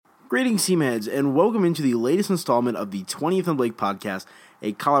Greetings, Teamheads, and welcome into the latest installment of the 20th and Blake podcast,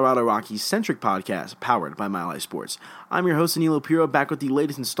 a Colorado Rockies-centric podcast powered by Mile High Sports. I'm your host, Aniello Piro, back with the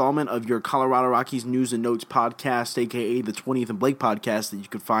latest installment of your Colorado Rockies News and Notes podcast, aka the 20th and Blake podcast that you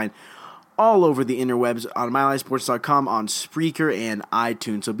can find all over the interwebs on milehighsports.com, on Spreaker, and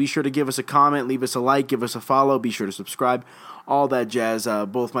iTunes. So be sure to give us a comment, leave us a like, give us a follow, be sure to subscribe, all that jazz.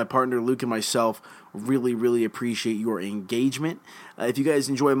 Both my partner Luke and myself really appreciate your engagement. If you guys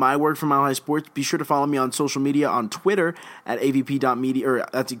enjoy my work from Mile High Sports, be sure to follow me on social media, on Twitter at avp.media,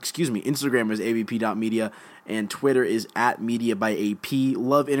 Instagram is avp.media, and Twitter is at media by AP.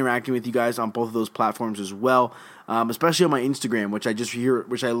 Love interacting with you guys on both of those platforms as well, especially on my Instagram,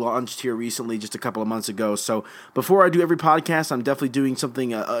 which I launched here recently, just a couple of months ago. So before I do every podcast, I'm definitely doing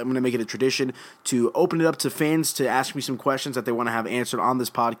something. I'm going to make it a tradition to open it up to fans to ask me some questions that they want to have answered on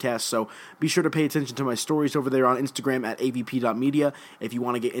this podcast. So be sure to pay attention to my stories over there on Instagram at avp.media if you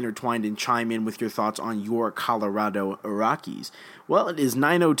want to get intertwined and chime in with your thoughts on your Colorado Rockies. Well, it is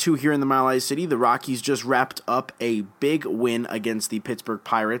 9:02 here in the Mile High City. The Rockies just wrapped up a big win against the Pittsburgh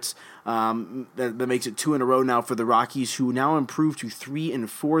Pirates. That makes it 2 in a row now for the Rockies, who now improve to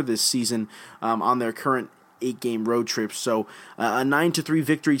 3-4 this season on their current 8-game road trip. So a 9-3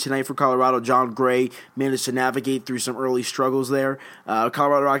 victory tonight for Colorado. John Gray managed to navigate through some early struggles there.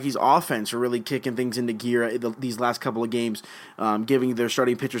 Colorado Rockies offense are really kicking things into gear these last couple of games, giving their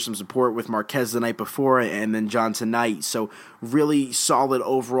starting pitcher some support with Marquez the night before and then John tonight. So really solid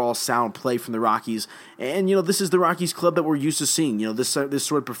overall sound play from the Rockies. And, this is the Rockies club that we're used to seeing. This sort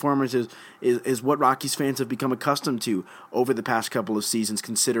of performance is what Rockies fans have become accustomed to over the past couple of seasons,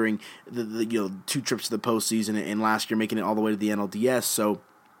 considering the 2 trips to the postseason and last year making it all the way to the NLDS. So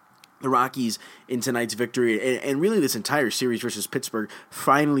the Rockies in tonight's victory, and really this entire series versus Pittsburgh,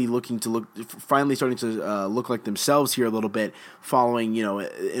 finally starting to look like themselves here a little bit, following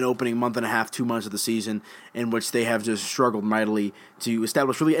an opening month and a half, 2 months of the season in which they have just struggled mightily to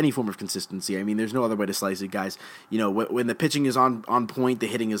establish really any form of consistency. I mean, there's no other way to slice it, guys. When the pitching is on point, the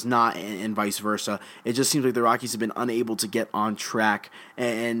hitting is not, and vice versa. It just seems like the Rockies have been unable to get on track,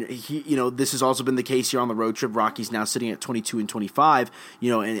 and this has also been the case here on the road trip. Rockies now sitting at 22-25,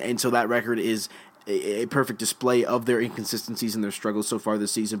 and so that record is a perfect display of their inconsistencies and their struggles so far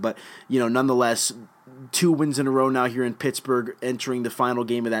this season. But, nonetheless, 2 wins in a row now here in Pittsburgh, entering the final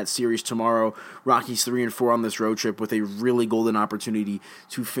game of that series tomorrow. Rockies 3-4 on this road trip with a really golden opportunity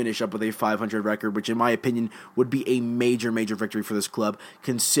to finish up with a 500 record, which in my opinion would be a major victory for this club,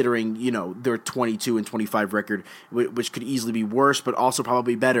 considering, their 22-25 record, which could easily be worse, but also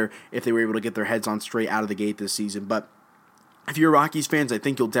probably better if they were able to get their heads on straight out of the gate this season. But if you're Rockies fans, I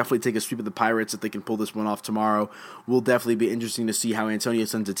think you'll definitely take a sweep at the Pirates if they can pull this one off tomorrow. Will definitely be interesting to see how Antonio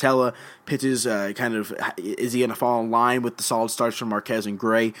Senzatella pitches. Is he going to fall in line with the solid starts from Marquez and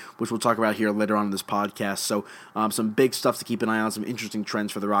Gray, which we'll talk about here later on in this podcast. So some big stuff to keep an eye on, some interesting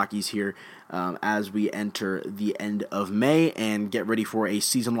trends for the Rockies here as we enter the end of May and get ready for a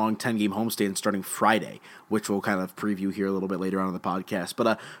season-long 10-game homestand starting Friday, which we'll kind of preview here a little bit later on in the podcast.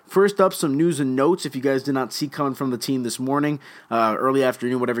 But first up, some news and notes if you guys did not see coming from the team this morning, early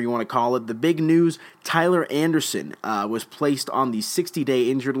afternoon, whatever you want to call it. The big news, Tyler Anderson was placed on the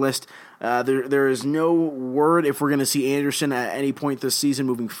 60-day injured list. There is no word if we're going to see Anderson at any point this season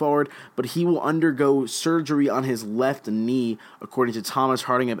moving forward, but he will undergo surgery on his left knee, according to Thomas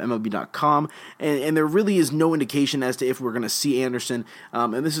Harding of MLB.com, and there really is no indication as to if we're going to see Anderson,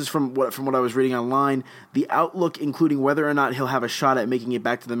 and this is from what I was reading online. The outlook, including whether or not he'll have a shot at making it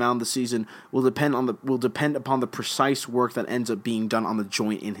back to the mound this season, will depend upon the precise work that ends up being done on the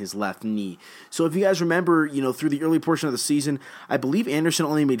joint in his left knee. So if you guys remember, through the early portion of the season, I believe Anderson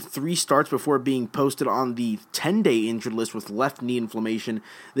only made 3 starts before being posted on the 10-day injured list with left knee inflammation.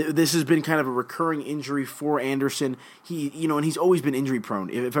 This has been kind of a recurring injury for Anderson. And he's always been injury prone.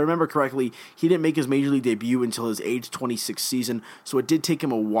 If I remember correctly, he didn't make his major league debut until his age 26 season, so it did take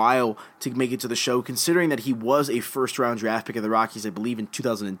him a while to make it to the show, considering that he was a first-round draft pick of the Rockies, I believe in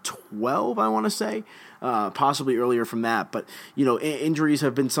 2012, I want to say. Possibly earlier from that, but injuries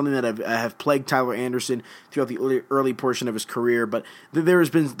have been something that have plagued Tyler Anderson throughout the early portion of his career. But there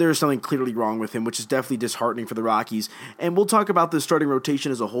is something clearly wrong with him, which is definitely disheartening for the Rockies. And we'll talk about the starting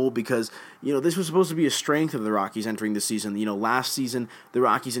rotation as a whole because this was supposed to be a strength of the Rockies entering the season. Last season the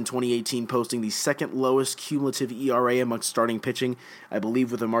Rockies in 2018 posting the second lowest cumulative ERA amongst starting pitching, I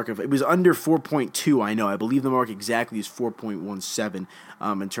believe, with a mark of, it was under 4.2. I believe the mark exactly is 4.17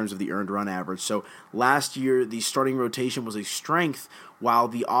 in terms of the earned run average. So last year, the starting rotation was a strength while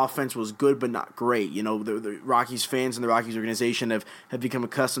the offense was good but not great. The Rockies fans and the Rockies organization have become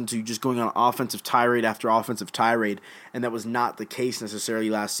accustomed to just going on offensive tirade after offensive tirade, and that was not the case necessarily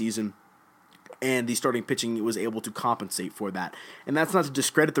last season. And the starting pitching was able to compensate for that. And that's not to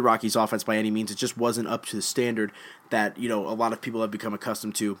discredit the Rockies' offense by any means. It just wasn't up to the standard that, a lot of people have become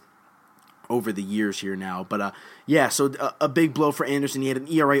accustomed to over the years here now. But, so a big blow for Anderson. He had an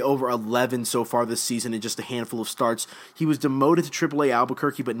ERA over 11 so far this season in just a handful of starts. He was demoted to AAA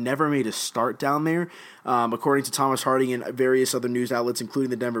Albuquerque, but never made a start down there. According to Thomas Harding and various other news outlets,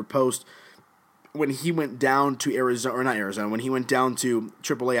 including the Denver Post, when he went down to when he went down to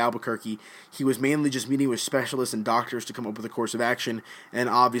AAA Albuquerque, he was mainly just meeting with specialists and doctors to come up with a course of action, and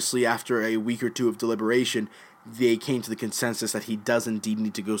obviously after a week or two of deliberation, they came to the consensus that he does indeed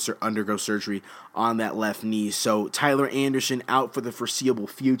need to go undergo surgery on that left knee. So Tyler Anderson out for the foreseeable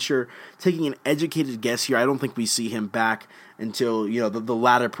future. Taking an educated guess here, I don't think we see him back until the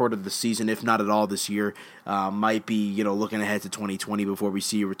latter part of the season, if not at all this year. Might be looking ahead to 2020 before we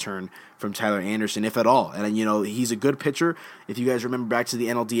see a return from Tyler Anderson, if at all. And he's a good pitcher. If you guys remember back to the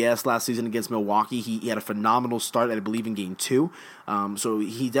NLDS last season against Milwaukee, he had a phenomenal start, I believe, in Game 2. So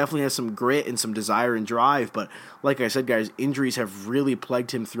he definitely has some grit and some desire and drive. But like I said, guys, injuries have really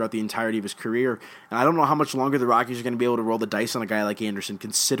plagued him throughout the entirety of his career. And I don't know how much longer the Rockies are going to be able to roll the dice on a guy like Anderson,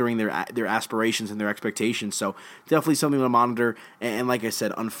 considering their aspirations and their expectations. So definitely something to monitor. And like I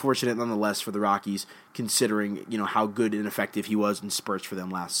said, unfortunate nonetheless for the Rockies, considering how good and effective he was in spurts for them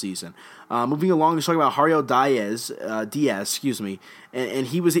last season. Moving along, let's talk about Jairo Diaz, and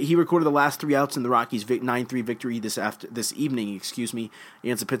he recorded the last 3 outs in the Rockies' 9-3 victory this evening,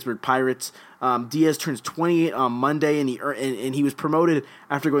 against the Pittsburgh Pirates. Diaz turns 28 on Monday, and he was promoted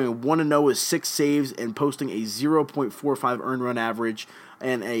after going 1-0 with 6 saves and posting a 0.45 earned run average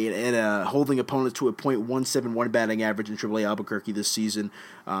and holding opponents to a .171 batting average in AAA Albuquerque this season,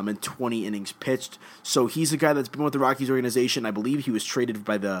 and 20 innings pitched. So he's a guy that's been with the Rockies organization. I believe he was traded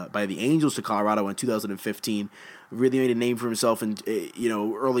by the Angels to Colorado in 2015. Really made a name for himself, and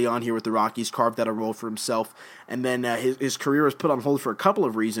early on here with the Rockies, carved out a role for himself. And then his career was put on hold for a couple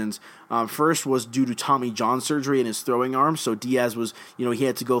of reasons. First was due to Tommy John surgery in his throwing arm. So Diaz was, he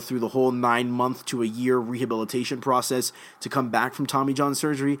had to go through the whole 9-month to a year rehabilitation process to come back from Tommy John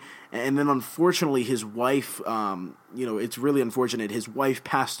surgery. And then unfortunately, his wife, it's really unfortunate. His wife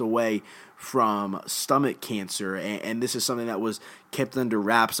passed away from stomach cancer, and this is something that was kept under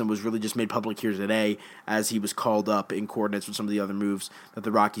wraps and was really just made public here today as he was called up in coordinates with some of the other moves that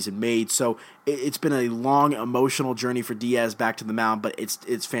the Rockies had made. So it's been a long, emotional journey for Diaz back to the mound, but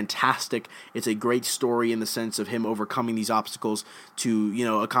it's fantastic. It's a great story in the sense of him overcoming these obstacles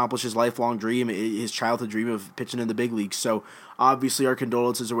to, accomplish his lifelong dream, his childhood dream of pitching in the big leagues. So obviously our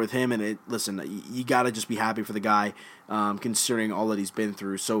condolences are with him, and listen, you got to just be happy for the guy, considering all that he's been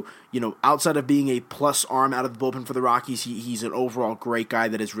through. So, outside of being a plus arm out of the bullpen for the Rockies, he's an overall great guy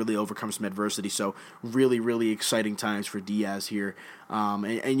that has really overcome some adversity. So really, really exciting times for Diaz here.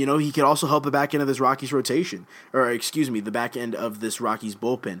 He could also help the back end of this Rockies rotation, the back end of this Rockies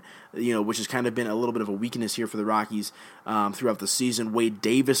bullpen, which has kind of been a little bit of a weakness here for the Rockies throughout the season. Wade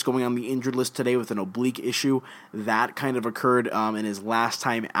Davis going on the injured list today with an oblique issue. That kind of occurred in his last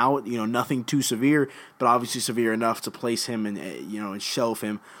time out. Nothing too severe, but obviously severe enough to place him and shelve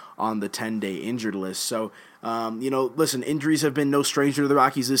him on the 10-day injured list. So, listen, injuries have been no stranger to the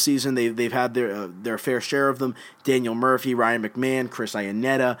Rockies this season. They've had their fair share of them. Daniel Murphy, Ryan McMahon, Chris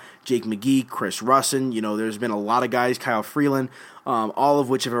Iannetta, Jake McGee, Chris Russin. There's been a lot of guys, Kyle Freeland, all of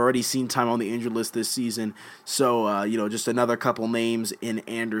which have already seen time on the injured list this season. So, just another couple names in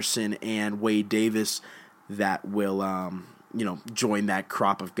Anderson and Wade Davis that will, join that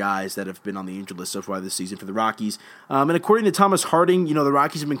crop of guys that have been on the injured list so far this season for the Rockies. And according to Thomas Harding, the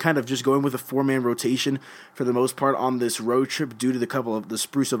Rockies have been kind of just going with a 4-man rotation for the most part on this road trip due to the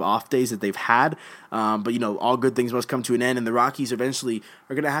spruce of off days that they've had. But all good things must come to an end, and the Rockies eventually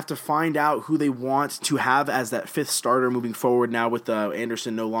are going to have to find out who they want to have as that 5th starter moving forward now with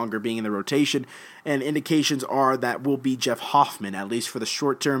Anderson no longer being in the rotation. And indications are that will be Jeff Hoffman, at least for the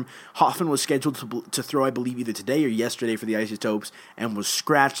short term. Hoffman was scheduled to throw, I believe, either today or yesterday for the Isotopes and was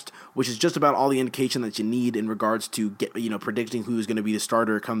scratched, which is just about all the indication that you need in regards to predicting who's going to be the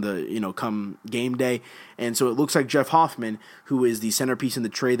starter come game day. And so it looks like Jeff Hoffman, who is the centerpiece in the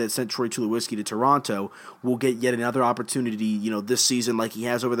trade that sent Troy Tulowitzki to Toronto, will get yet another opportunity, this season like he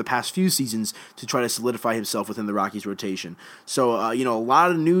has over the past few seasons to try to solidify himself within the Rockies rotation. So, a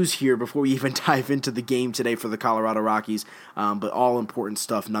lot of news here before we even dive into the game today for the Colorado Rockies, but all important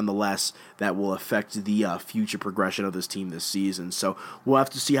stuff nonetheless that will affect the future progression of this team this season. So we'll have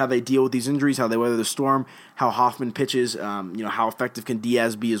to see how they deal with these injuries, how they weather the storm, how Hoffman pitches, how effective can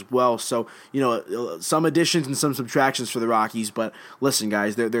Diaz be as well. So, some additions and some subtractions for the Rockies. But listen,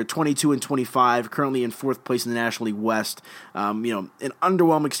 guys, they're 22 and 25, currently in fourth place in the National League West. An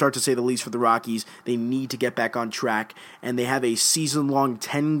underwhelming start to say the least for the Rockies. They need to get back on track, and they have a season-long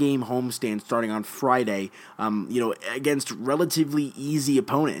 10-game homestand starting on Friday, against relatively easy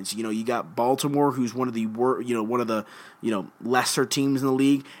opponents. You got Baltimore, who's one of the lesser teams in the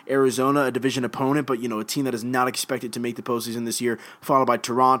league. Arizona, a division opponent, but a team that is not expected to make the postseason this year. Followed by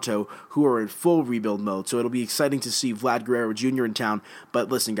Toronto, who are in full rebuild mode. So it'll be exciting to see Vlad Guerrero Jr. in town. But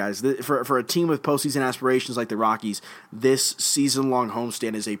listen, guys, for a team with postseason aspirations like the Rockies, this season-long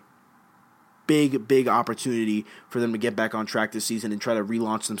homestand is a big opportunity for them to get back on track this season and try to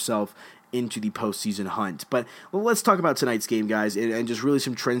relaunch themselves into the postseason hunt. But let's talk about tonight's game, guys, and just really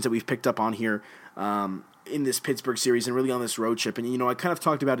some trends that we've picked up on here in this Pittsburgh series and really on this road trip. And, I kind of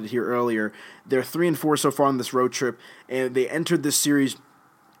talked about it here earlier. They're 3-4 so far on this road trip, and they entered this series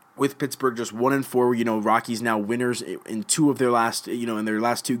with Pittsburgh just 1-4. Rockies now winners in two of their last, in their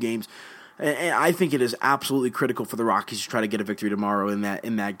last two games. And I think it is absolutely critical for the Rockies to try to get a victory tomorrow in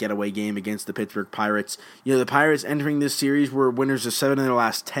that getaway game against the Pittsburgh Pirates. The Pirates entering this series were winners of 7 in their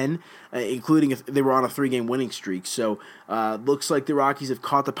last 10, including if they were on a 3-game winning streak. So looks like the Rockies have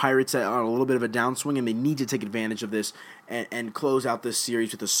caught the Pirates on a little bit of a downswing, and they need to take advantage of this and close out this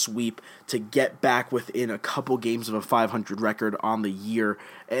series with a sweep to get back within a couple games of a 500 record on the year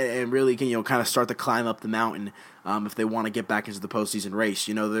and really can kind of start to climb up the mountain if they want to get back into the postseason race.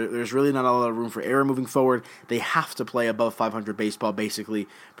 There's really not a lot of room for error moving forward. They have to play above 500 baseball basically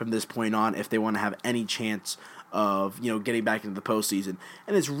from this point on if they want to have any chance of getting back into the postseason.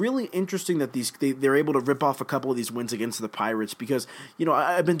 And it's really interesting that they're able to rip off a couple of these wins against the Pirates because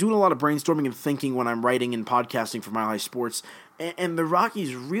I've been doing a lot of brainstorming and thinking when I'm writing and podcasting for Mile High Sports, and the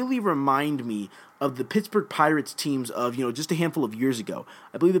Rockies really remind me of the Pittsburgh Pirates teams of just a handful of years ago.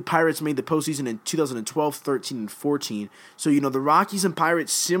 I believe the Pirates made the postseason in 2012, 13, and 14. So the Rockies and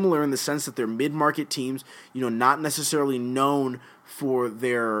Pirates similar in the sense that they're mid-market teams, not necessarily known for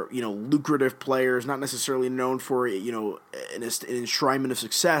their lucrative players, not necessarily known for an enshrinement of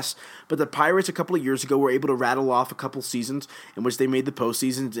success, but the Pirates a couple of years ago were able to rattle off a couple seasons in which they made the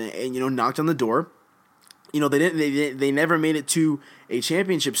postseason and knocked on the door. They never made it to a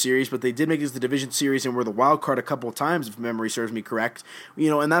championship series, but they did make it to the division series and were the wild card a couple of times, if memory serves me correct.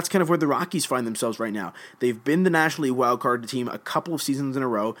 And that's kind of where the Rockies find themselves right now. They've been the National League wild card team a couple of seasons in a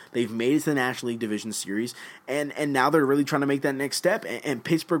row. They've made it to the National League division series, and now they're really trying to make that next step, and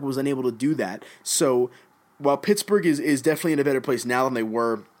Pittsburgh was unable to do that. So while Pittsburgh is definitely in a better place now than they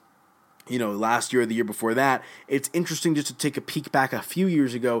were last year or the year before that, it's interesting just to take a peek back a few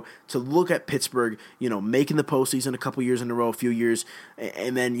years ago to look at Pittsburgh, making the postseason a couple years in a row, a few years,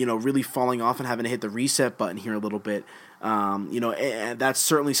 and then, really falling off and having to hit the reset button here a little bit. And that's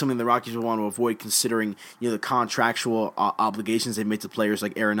certainly something the Rockies will want to avoid considering, the contractual obligations they made to players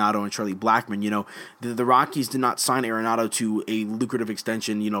like Arenado and Charlie Blackmon. The Rockies did not sign Arenado to a lucrative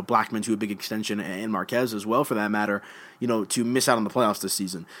extension, Blackmon to a big extension, and Marquez as well for that matter, to miss out on the playoffs this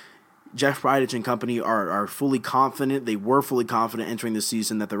season. Jeff Bridich and company are fully confident. They were fully confident entering the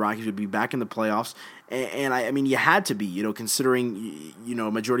season that the Rockies would be back in the playoffs. And I mean, you had to be, considering,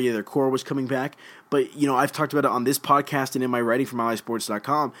 a majority of their core was coming back. But, I've talked about it on this podcast and in my writing for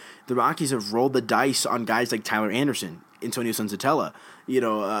MileHighSports.com. The Rockies have rolled the dice on guys like Tyler Anderson, Antonio Senzatella,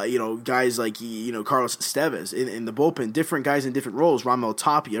 guys like, Carlos Esteves in the bullpen, different guys in different roles, Ramel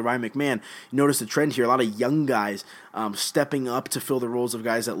Tapia, Ryan McMahon. You notice the trend here, a lot of young guys stepping up to fill the roles of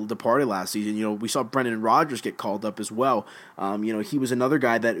guys that departed last season. We saw Brendan Rodgers get called up as well. He was another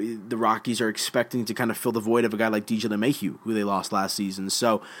guy that the Rockies are expecting to kind of fill the void of a guy like DJ LeMahieu, who they lost last season.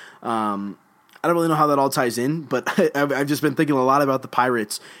 So, I don't really know how that all ties in, but I've just been thinking a lot about the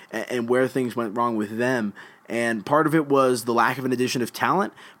Pirates and where things went wrong with them. And part of it was the lack of an addition of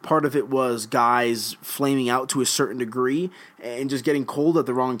talent. Part of it was guys flaming out to a certain degree and just getting cold at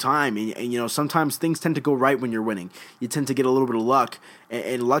the wrong time. And sometimes things tend to go right when you're winning. You tend to get a little bit of luck,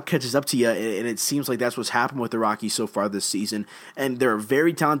 and luck catches up to you, and it seems like that's what's happened with the Rockies so far this season. And they're a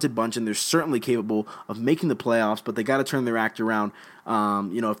very talented bunch, and they're certainly capable of making the playoffs, but they got to turn their act around,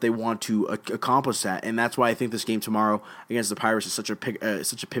 if they want to accomplish that. And that's why I think this game tomorrow against the Pirates is such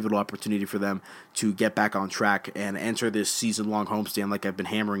a pivotal opportunity for them to get back on track and enter this season-long homestand like I've been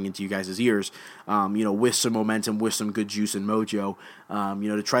hammering into you guys' ears, with some momentum, with some good juice and mojo,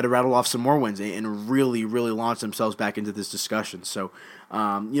 to try to rattle off some more wins and really, really launch themselves back into this discussion. So,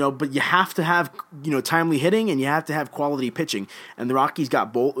 but you have to have, timely hitting, and you have to have quality pitching. And the Rockies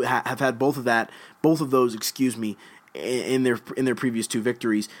have had both of those, in their previous two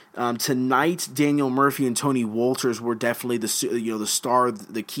victories. Tonight, Daniel Murphy and Tony Wolters were definitely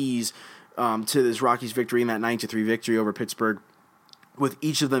the keys to this Rockies victory in that 9-3 victory over Pittsburgh, with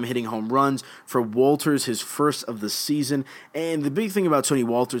each of them hitting home runs. For Wolters, his first of the season. And the big thing about Tony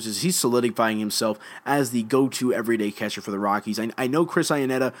Wolters is he's solidifying himself as the go-to everyday catcher for the Rockies. I know Chris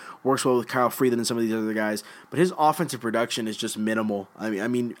Iannetta works well with Kyle Freeland and some of these other guys, but his offensive production is just minimal. I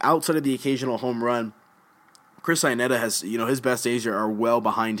mean, outside of the occasional home run, Chris Iannetta has, his best days are well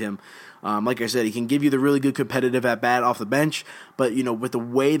behind him. Like I said, he can give you the really good competitive at-bat off the bench, but, with the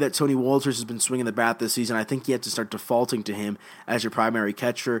way that Tony Wolters has been swinging the bat this season, I think you have to start defaulting to him as your primary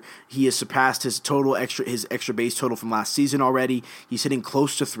catcher. He has surpassed his extra base total from last season already. He's hitting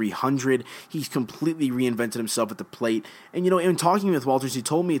close to 300. He's completely reinvented himself at the plate. And, in talking with Wolters, he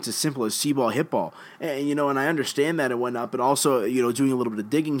told me it's as simple as see-ball, hit ball. And, and I understand that and whatnot, but also, doing a little bit of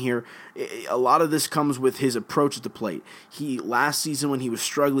digging here, a lot of this comes with his approach at the plate. Last season when he was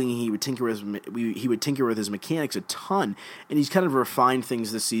struggling, he would tinker with his mechanics a ton, and he's kind of refined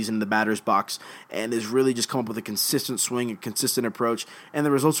things this season in the batter's box and has really just come up with a consistent swing, a consistent approach, and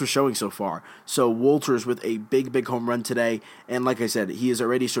the results are showing so far. So Wolters with a big home run today, and like I said, he has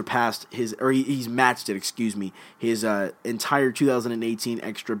already surpassed he's matched his entire 2018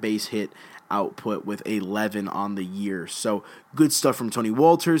 extra base hit output with 11 on the year. So good stuff from Tony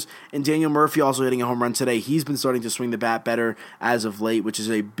Wolters. And Daniel Murphy also hitting a home run today. He's been starting to swing the bat better as of late, which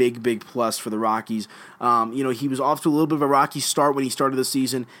is a big plus for the Rockies. He was off to a little bit of a rocky start when he started the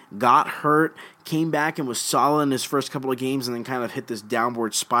season, got hurt, came back and was solid in his first couple of games, and then kind of hit this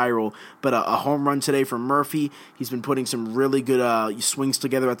downward spiral. But a home run today from Murphy. He's been putting some really good swings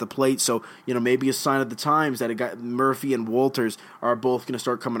together at the plate. So, maybe a sign of the times that Murphy and Wolters are both going to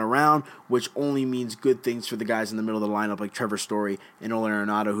start coming around, which only means good things for the guys in the middle of the lineup like Trevor Story and Nolan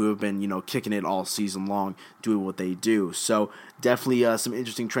Arenado, who have been, kicking it all season long, doing what they do. So definitely some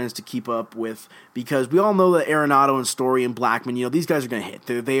interesting trends to keep up with, because we all know that Arenado and Story and Blackmon, these guys are going to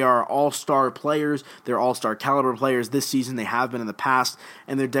hit. They are all-star players. They're all-star caliber players this season. They have been in the past,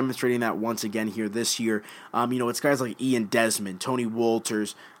 and they're demonstrating that once again here this year. It's guys like Ian Desmond, Tony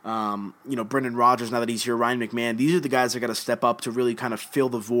Wolters, Brendan Rodgers, now that he's here, Ryan McMahon. These are the guys that got to step up to really kind of fill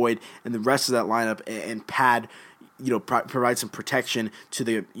the void in the rest of that lineup and pad, provide some protection to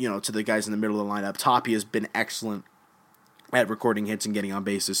the guys in the middle of the lineup. Tapia has been excellent at recording hits and getting on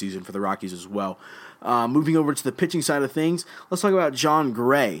base this season for the Rockies as well. Moving over to the pitching side of things, let's talk about Jon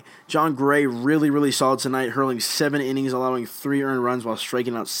Gray. Jon Gray really solid tonight, hurling 7 innings, allowing 3 earned runs while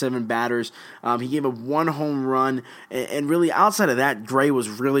striking out 7 batters. He gave up 1 home run, and really outside of that, Gray was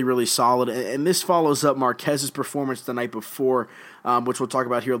really solid. And this follows up Marquez's performance the night before, which we'll talk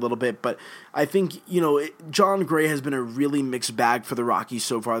about here a little bit. But I think, Jon Gray has been a really mixed bag for the Rockies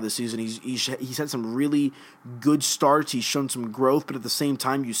so far this season. He's had some really good starts. He's shown some growth, but at the same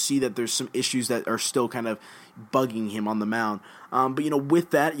time, you see that there's some issues that are still kind of bugging him on the mound. But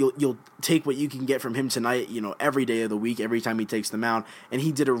with that, you'll take what you can get from him tonight, every day of the week, every time he takes the mound. And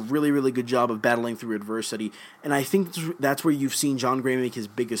he did a really good job of battling through adversity. And I think that's where you've seen Jon Gray make his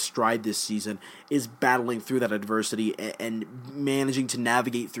biggest stride this season, is battling through that adversity and managing to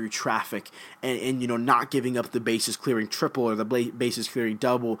navigate through traffic and not giving up the bases clearing triple or the bases clearing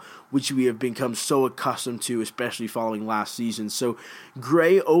double, which we have become so accustomed to, especially following last season. So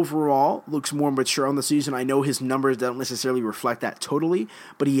Gray overall looks more mature on the season. I know his numbers don't necessarily reflect that totally,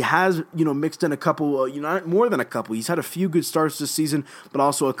 but he has, mixed in a couple, not more than a couple. He's had a few good starts this season, but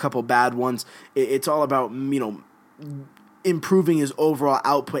also a couple bad ones. It's all about, improving his overall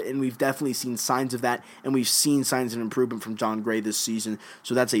output, and we've definitely seen signs of that, and we've seen signs of improvement from Jon Gray this season,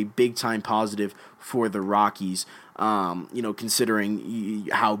 so that's a big-time positive for the Rockies, considering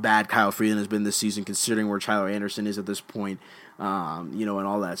how bad Kyle Freeland has been this season, considering where Tyler Anderson is at this point, and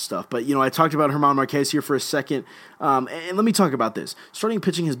all that stuff. But, I talked about German Marquez here for a second, and let me talk about this. Starting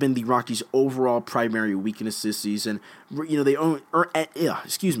pitching has been the Rockies' overall primary weakness this season.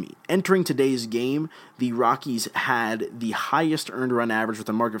 Entering today's game, the Rockies had the highest earned run average with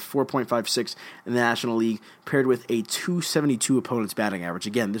a mark of 4.56 in the National League, paired with a 272 opponent's batting average.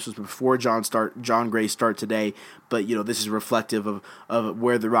 Again, this was before Jon Gray's start today, but this is reflective of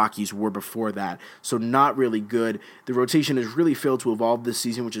where the Rockies were before that. So not really good. The rotation has really failed to evolve this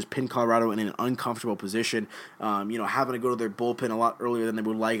season, which has pinned Colorado in an uncomfortable position. Having to go to their bullpen a lot earlier than they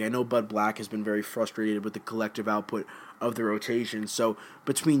would like. I know Bud Black has been very frustrated with the collective output of the rotation. So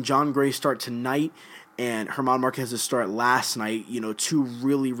between Jon Gray's start tonight and German Marquez's start last night, 2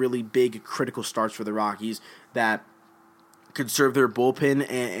 really big critical starts for the Rockies that could serve their bullpen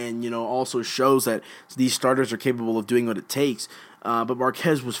and also shows that these starters are capable of doing what it takes. but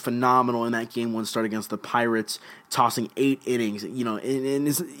Marquez was phenomenal in that Game 1 start against the Pirates, tossing 8 innings.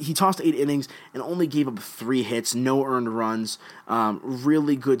 He tossed 8 innings and only gave up 3 hits, no earned runs.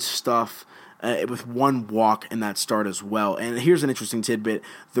 Really good stuff. With 1 walk in that start as well. And here's an interesting tidbit.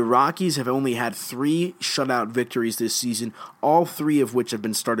 The Rockies have only had 3 shutout victories this season, all 3 of which have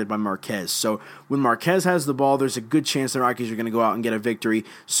been started by Marquez. So when Marquez has the ball, there's a good chance the Rockies are going to go out and get a victory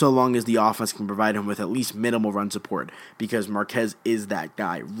so long as the offense can provide him with at least minimal run support, because Marquez is that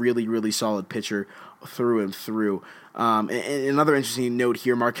guy. Really, really solid pitcher through and through. And another interesting note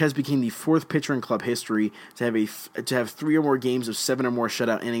here, Marquez became the 4th pitcher in club history to have 3 or more games of 7 or more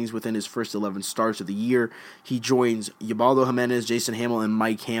shutout innings within his first 11 starts of the year. He joins Ubaldo Jimenez, Jason Hamill, and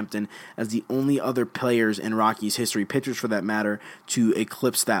Mike Hampton as the only other players in Rockies history, pitchers for that matter, to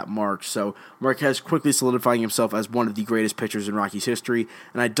eclipse that mark. So Marquez quickly solidifying himself as one of the greatest pitchers in Rockies history,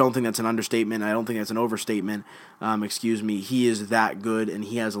 and I don't think that's an understatement. I don't think that's an overstatement. He is that good, and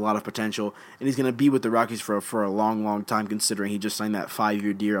he has a lot of potential, and he's going to be with the Rockies for a long time, considering he just signed that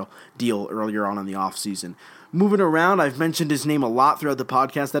 5-year deal earlier on in the offseason. Moving around, I've mentioned his name a lot throughout the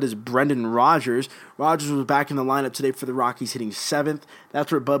podcast. That is Brendan Rodgers. Rodgers was back in the lineup today for the Rockies, hitting 7th.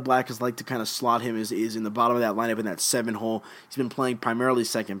 That's where Bud Black has liked to kind of slot him, is in the bottom of that lineup in that 7 hole. He's been playing primarily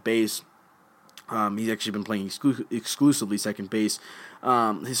second base. He's actually been playing exclusively second base.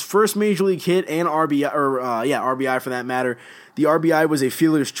 His first major league hit and RBI for that matter. The RBI was a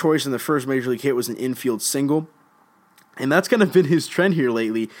fielder's choice, and the first major league hit was an infield single. And that's kind of been his trend here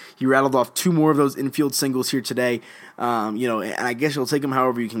lately. He rattled off 2 more of those infield singles here today. And I guess you'll take them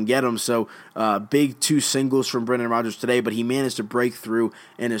however you can get them. So big 2 singles from Brendan Rodgers today, but he managed to break through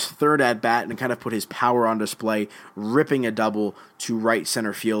in his 3rd at-bat and kind of put his power on display, ripping a double to right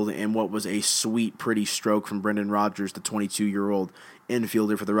center field in what was a sweet, pretty stroke from Brendan Rodgers, the 22-year-old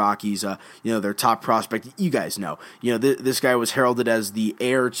infielder for the Rockies. Their top prospect. You guys know. This guy was heralded as the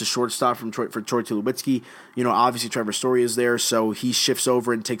heir to shortstop for Troy Tulowitzki. Obviously Trevor Story is there, so he shifts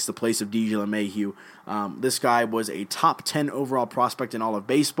over and takes the place of DJ LeMahieu. This guy was a top 10 overall prospect in all of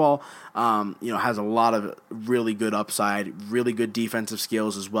baseball. Has a lot of really good upside, really good defensive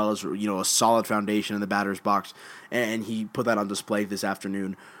skills, as well as a solid foundation in the batter's box, and he put that on display this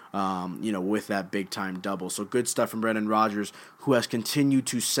afternoon. With that big-time double. So good stuff from Brendan Rodgers, who has continued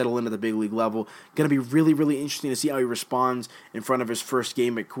to settle into the big league level. Going to be really, really interesting to see how he responds in front of his first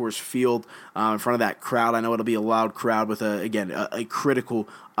game at Coors Field, in front of that crowd. I know it'll be a loud crowd with, a critical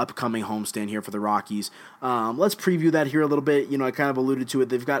upcoming homestand here for the Rockies. Let's preview that here a little bit. I kind of alluded to it.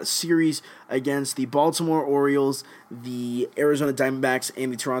 They've got a series against the Baltimore Orioles, the Arizona Diamondbacks,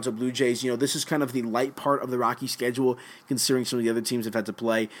 and the Toronto Blue Jays. This is kind of the light part of the Rockies schedule, considering some of the other teams have had to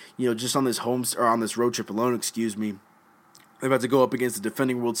play. Just on this road trip alone, they've had to go up against the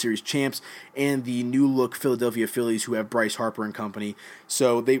defending World Series champs and the new-look Philadelphia Phillies, who have Bryce Harper and company.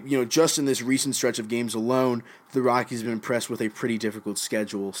 So they, just in this recent stretch of games alone, the Rockies have been impressed with a pretty difficult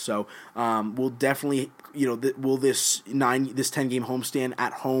schedule. So we'll definitely, will this 10-game homestand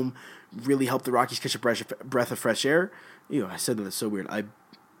at home really help the Rockies catch a breath of fresh air? I said that's so weird. A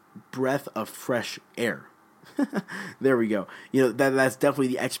breath of fresh air. There we go. That's definitely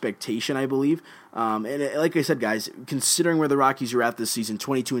the expectation, I believe. And like I said, guys, considering where the Rockies are at this season,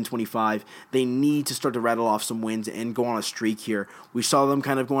 22-25, they need to start to rattle off some wins and go on a streak here. We saw them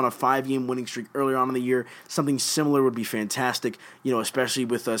kind of go on a 5-game winning streak earlier on in the year. Something similar would be fantastic, especially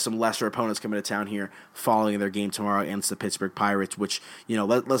with some lesser opponents coming to town here following their game tomorrow against the Pittsburgh Pirates, which,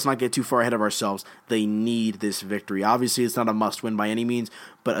 let's not get too far ahead of ourselves. They need this victory. Obviously, it's not a must-win by any means,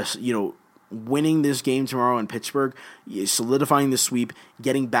 but, winning this game tomorrow in Pittsburgh, solidifying the sweep,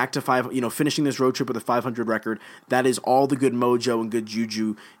 getting back to 5, finishing this road trip with a 500 record, that is all the good mojo and good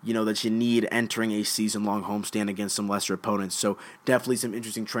juju, that you need entering a season-long homestand against some lesser opponents. So definitely some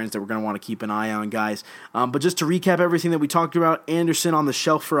interesting trends that we're going to want to keep an eye on, guys. But just to recap everything that we talked about, Anderson on the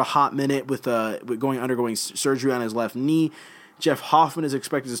shelf for a hot minute with undergoing surgery on his left knee. Jeff Hoffman is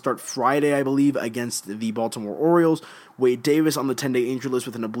expected to start Friday, I believe, against the Baltimore Orioles. Wade Davis on the 10-day injury list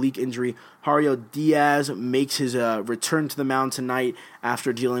with an oblique injury. Jairo Diaz makes his return to the mound tonight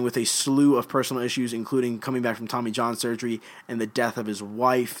after dealing with a slew of personal issues, including coming back from Tommy John surgery and the death of his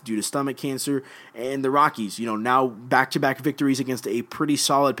wife due to stomach cancer. And the Rockies, now back-to-back victories against a pretty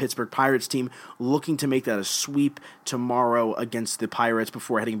solid Pittsburgh Pirates team, looking to make that a sweep tomorrow against the Pirates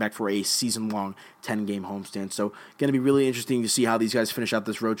before heading back for a season-long 10-game homestand. So going to be really interesting to see how these guys finish out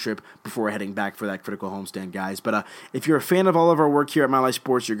this road trip before heading back for that critical homestand, guys. But if you're you're a fan of all of our work here at Mile High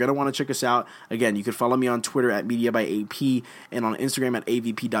Sports, you're going to want to check us out. Again, you can follow me on Twitter at MediaByAP and on Instagram at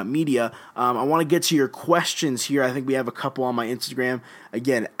avp.media. I want to get to your questions here. I think we have a couple on my Instagram.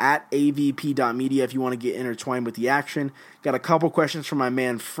 Again, at avp.media if you want to get intertwined with the action. Got a couple questions from my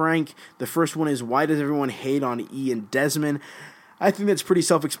man Frank. The first one is, why does everyone hate on Ian Desmond? I think that's pretty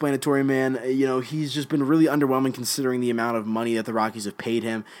self-explanatory, man. He's just been really underwhelming considering the amount of money that the Rockies have paid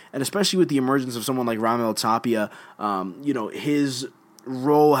him, and especially with the emergence of someone like Raimel Tapia, his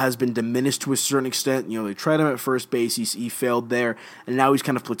role has been diminished to a certain extent. They tried him at first base, he failed there, and now he's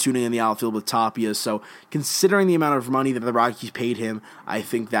kind of platooning in the outfield with Tapia. So considering the amount of money that the Rockies paid him, I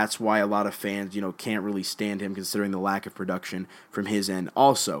think that's why a lot of fans, can't really stand him considering the lack of production from his end.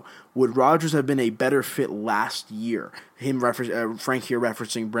 Also, would Rogers have been a better fit last year? Frank here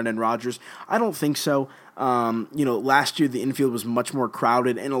referencing Brendan Rodgers. I don't think so. Last year the infield was much more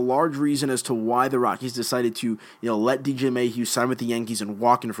crowded, and a large reason as to why the Rockies decided to, let DJ Mayhew sign with the Yankees and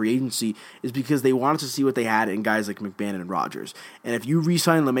walk in free agency is because they wanted to see what they had in guys like McMahon and Rodgers. And if you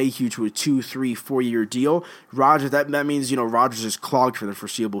re-sign LeMahieu to a 2, 3, 4-year deal, Rodgers, that means, Rodgers is clogged for the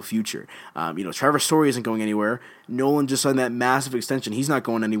foreseeable future. Trevor Story isn't going anywhere. Nolan just signed that massive extension. He's not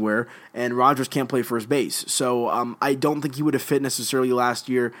going anywhere, and Rodgers can't play first base. So I don't think he would have fit necessarily last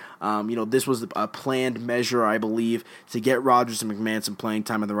year. This was a planned measure, I believe, to get Rodgers and McMahon some playing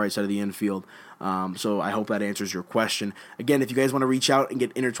time on the right side of the infield. So I hope that answers your question. Again, if you guys want to reach out and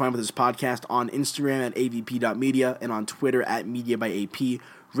get intertwined with this podcast on Instagram at avp.media and on Twitter at MediaByAP,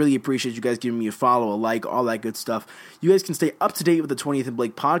 really appreciate you guys giving me a follow, a like, all that good stuff. You guys can stay up to date with the 20th and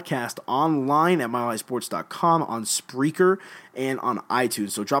Blake podcast online at milehighsports.com, on Spreaker, and on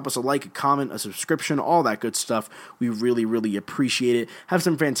iTunes. So drop us a like, a comment, a subscription, all that good stuff. We really, really appreciate it. Have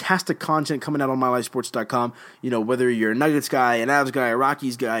some fantastic content coming out on milehighsports.com. Whether you're a Nuggets guy, an Avs guy, a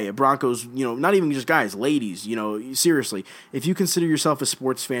Rockies guy, a Broncos, not even just guys, ladies, seriously. If you consider yourself a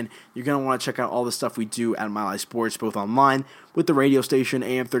sports fan, you're going to want to check out all the stuff we do at Mile High Sports, both online with the radio station,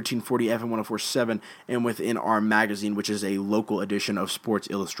 AM 1340, FM 1047, and within our magazine, which is a local edition of Sports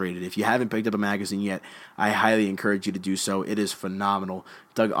Illustrated. If you haven't picked up a magazine yet, I highly encourage you to do so. It is phenomenal.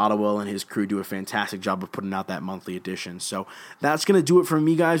 Doug Ottewell and his crew do a fantastic job of putting out that monthly edition. So that's going to do it for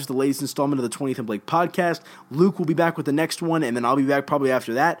me, guys, with the latest installment of the 20th and Blake podcast. Luke will be back with the next one, and then I'll be back probably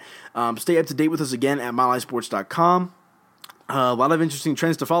after that. Stay up to date with us again at milehighsports.com. A lot of interesting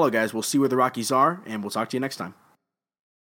trends to follow, guys. We'll see where the Rockies are, and we'll talk to you next time.